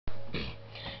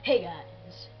Hey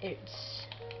guys,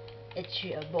 it's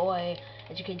your boy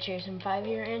Educate Cheers 5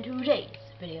 here, and today's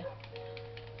video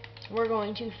we're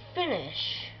going to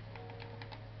finish.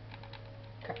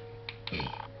 Crap.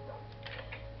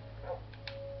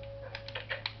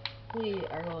 We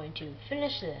are going to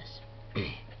finish this.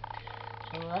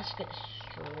 So let's get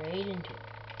straight into it.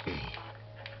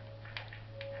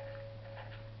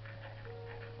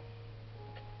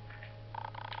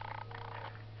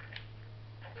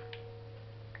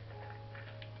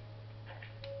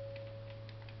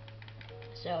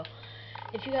 So,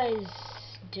 if you guys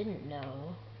didn't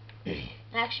know, I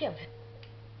actually have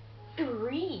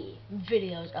 3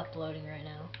 videos uploading right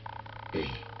now.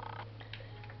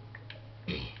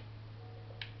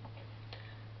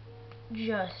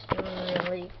 Just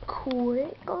really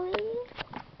quickly.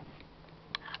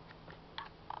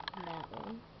 That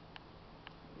one.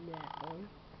 That one.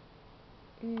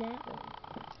 And that one.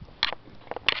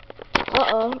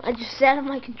 Uh-oh, I just sat on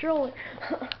my controller.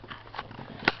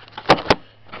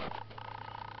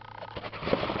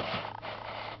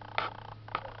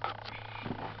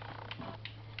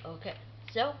 Okay,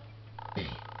 so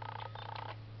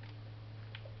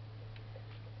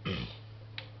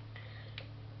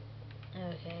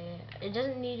okay, it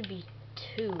doesn't need to be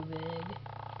too big.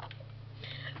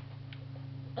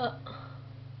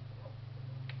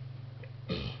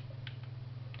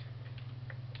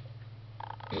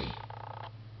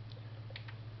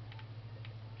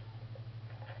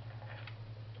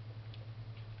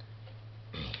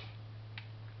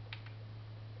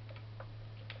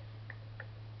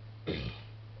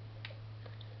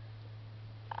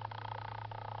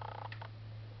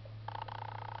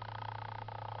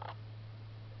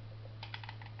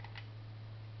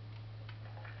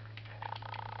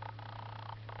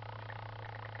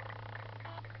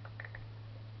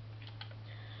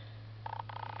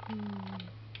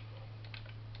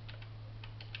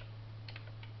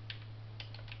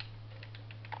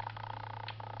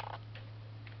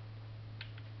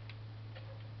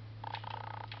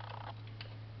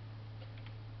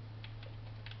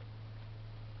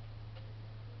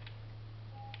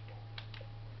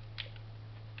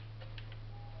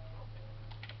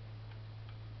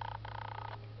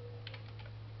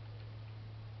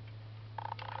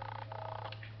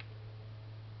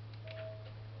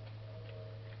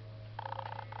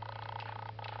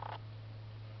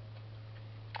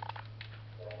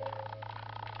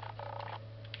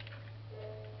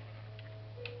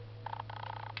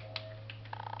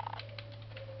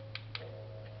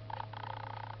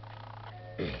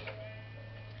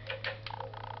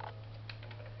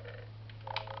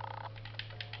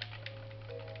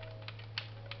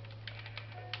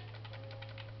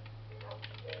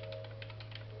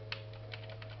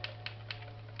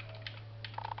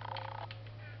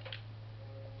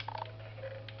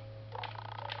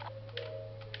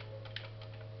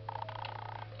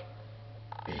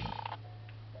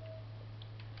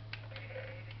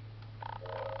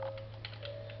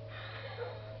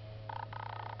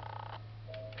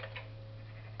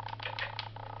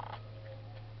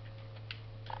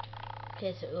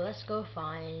 Okay, so let's go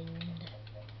find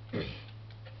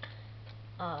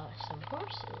some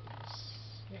horses.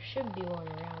 There should be one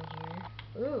around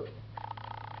here. Ooh.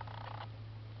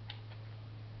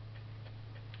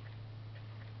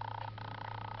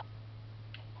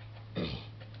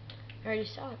 I already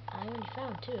saw it. I already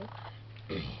found 2.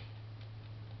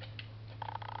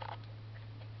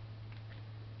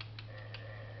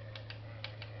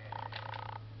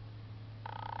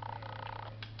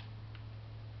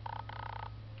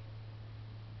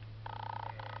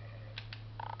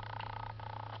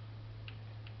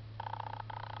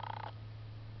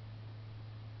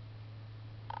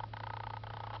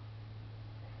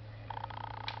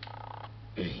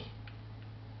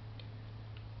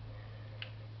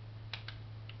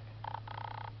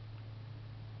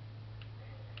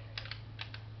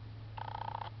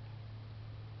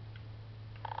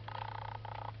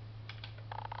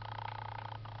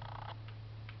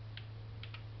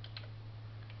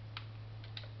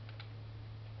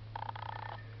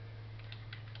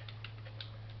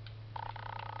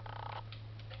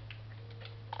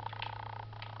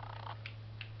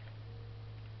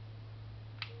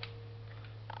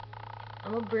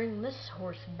 I'm gonna bring this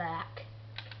horse back.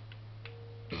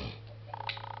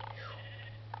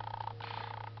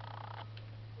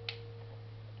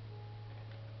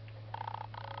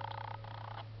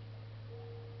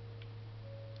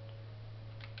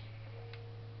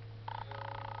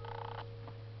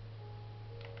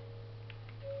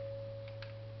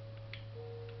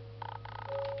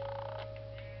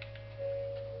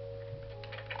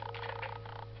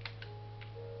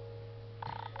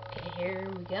 here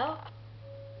we go.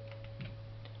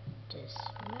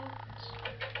 Dismount.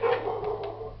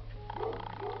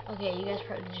 Okay, you guys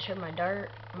probably just heard my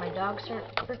dog start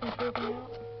freaking freaking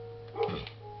out.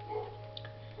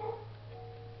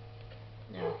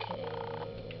 Okay,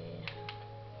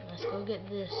 let's go get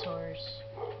this horse.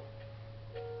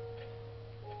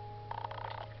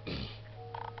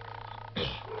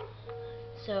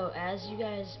 So as you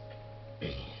guys,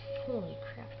 holy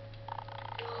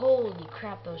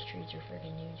crap, those trees are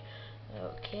freaking huge.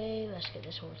 Okay, let's get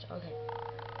this horse. Okay,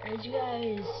 as you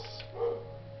guys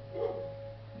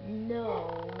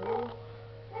know,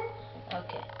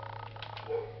 okay.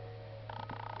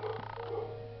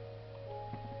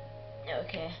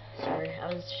 Okay, sorry,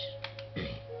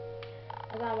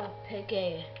 I gotta pick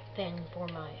a thing for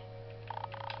my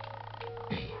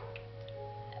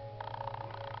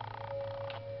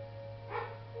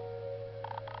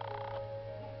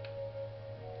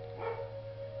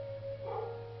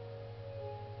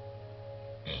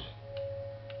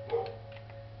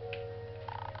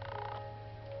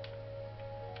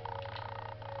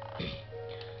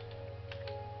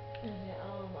okay,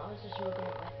 I was just looking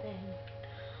at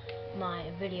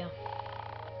my video.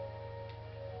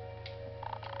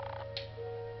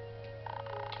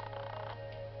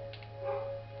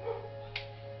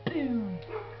 Boom.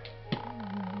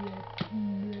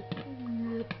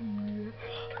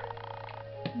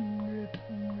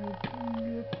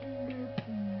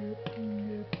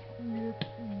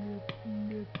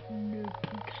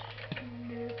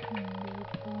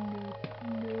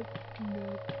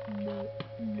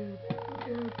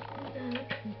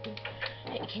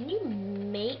 Hey, can you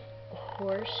mate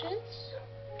horses?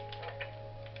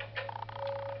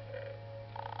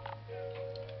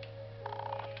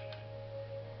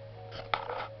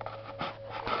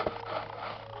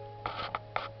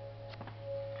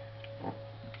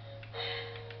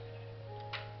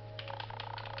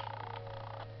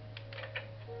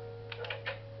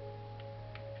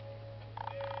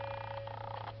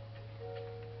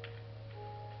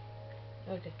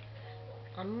 Okay,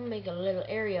 I'm gonna make a little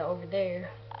area over there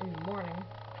in the morning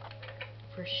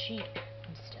for sheep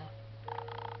and stuff.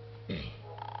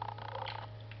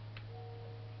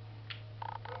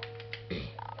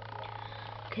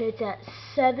 Okay, it's at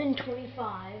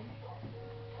 7:25.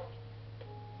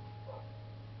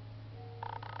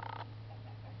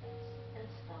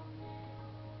 It's thumbnail,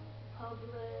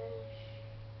 publish.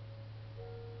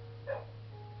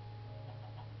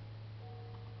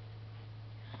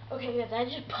 Okay, guys, I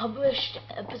just published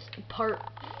episode part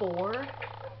 4,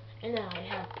 and then I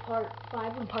have part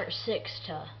 5 and part 6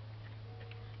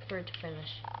 for it to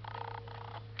finish.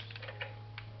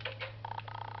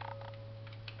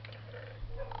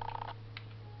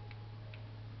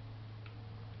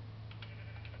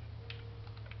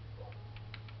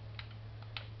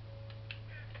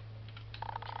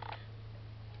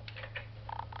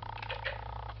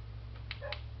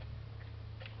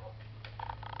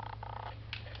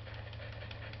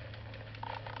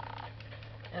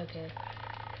 Okay,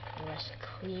 let's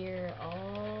clear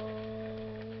all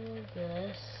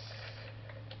this.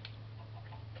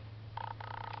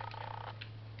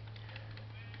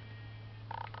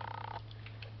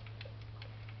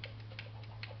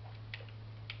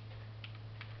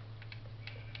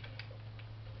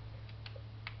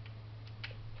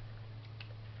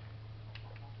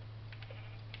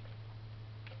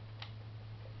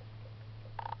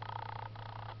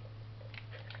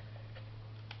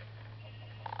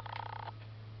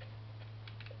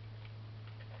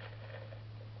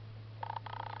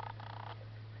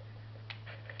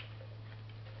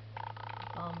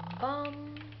 Bum.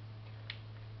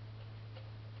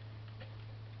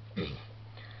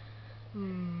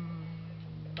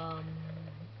 Bum.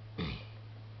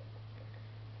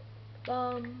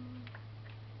 Bum.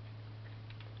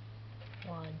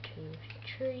 1, 2,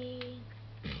 3.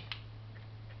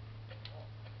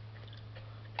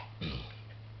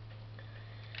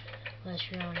 Let's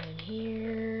run in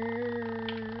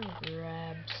here,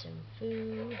 grab some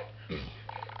food,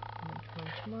 munch,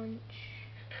 munch, munch.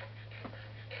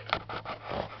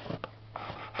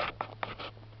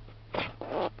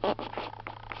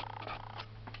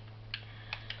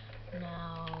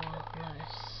 Now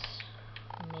let's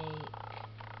make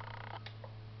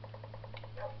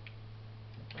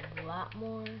a lot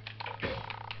more.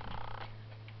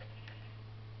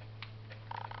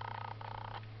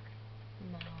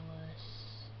 Now let's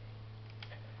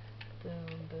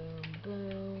boom, boom,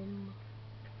 boom.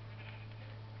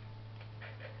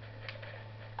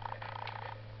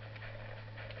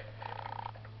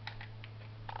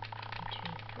 1,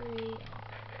 2, 3.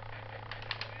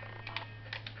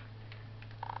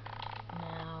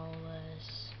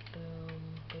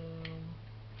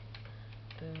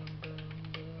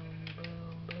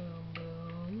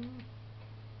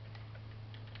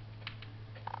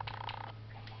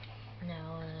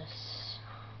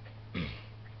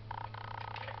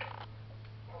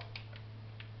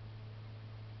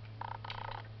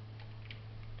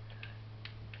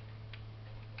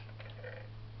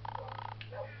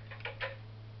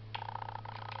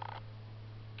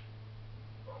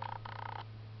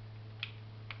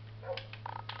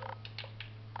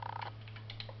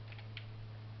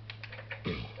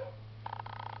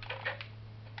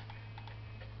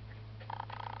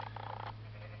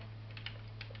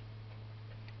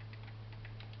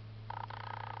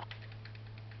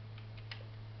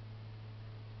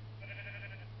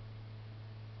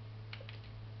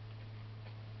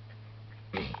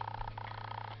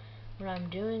 what I'm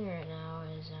doing right now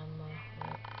is oh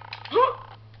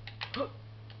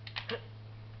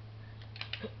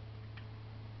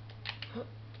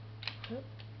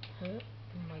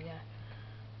my god.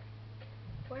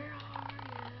 Where are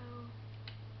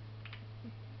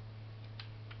you?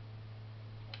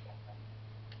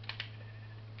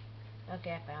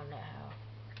 Okay, I found out how.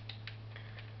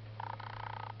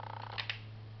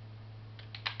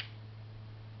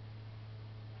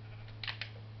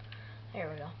 There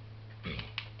we go.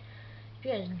 If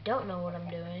you guys don't know what I'm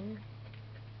doing,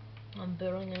 I'm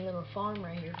building a little farm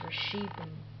right here for sheep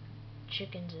and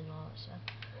chickens and all that stuff.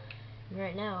 And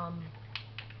right now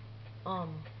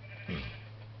I'm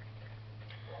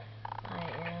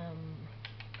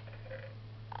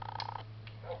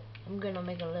gonna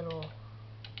make a little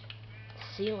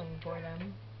ceiling for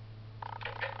them.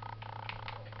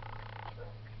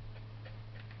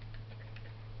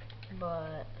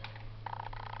 But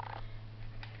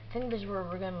I think this is where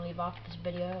we're gonna leave off this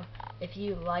video. If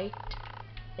you liked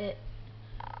it,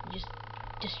 just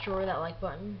destroy that like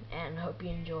button, and hope you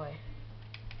enjoy.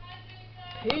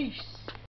 Peace.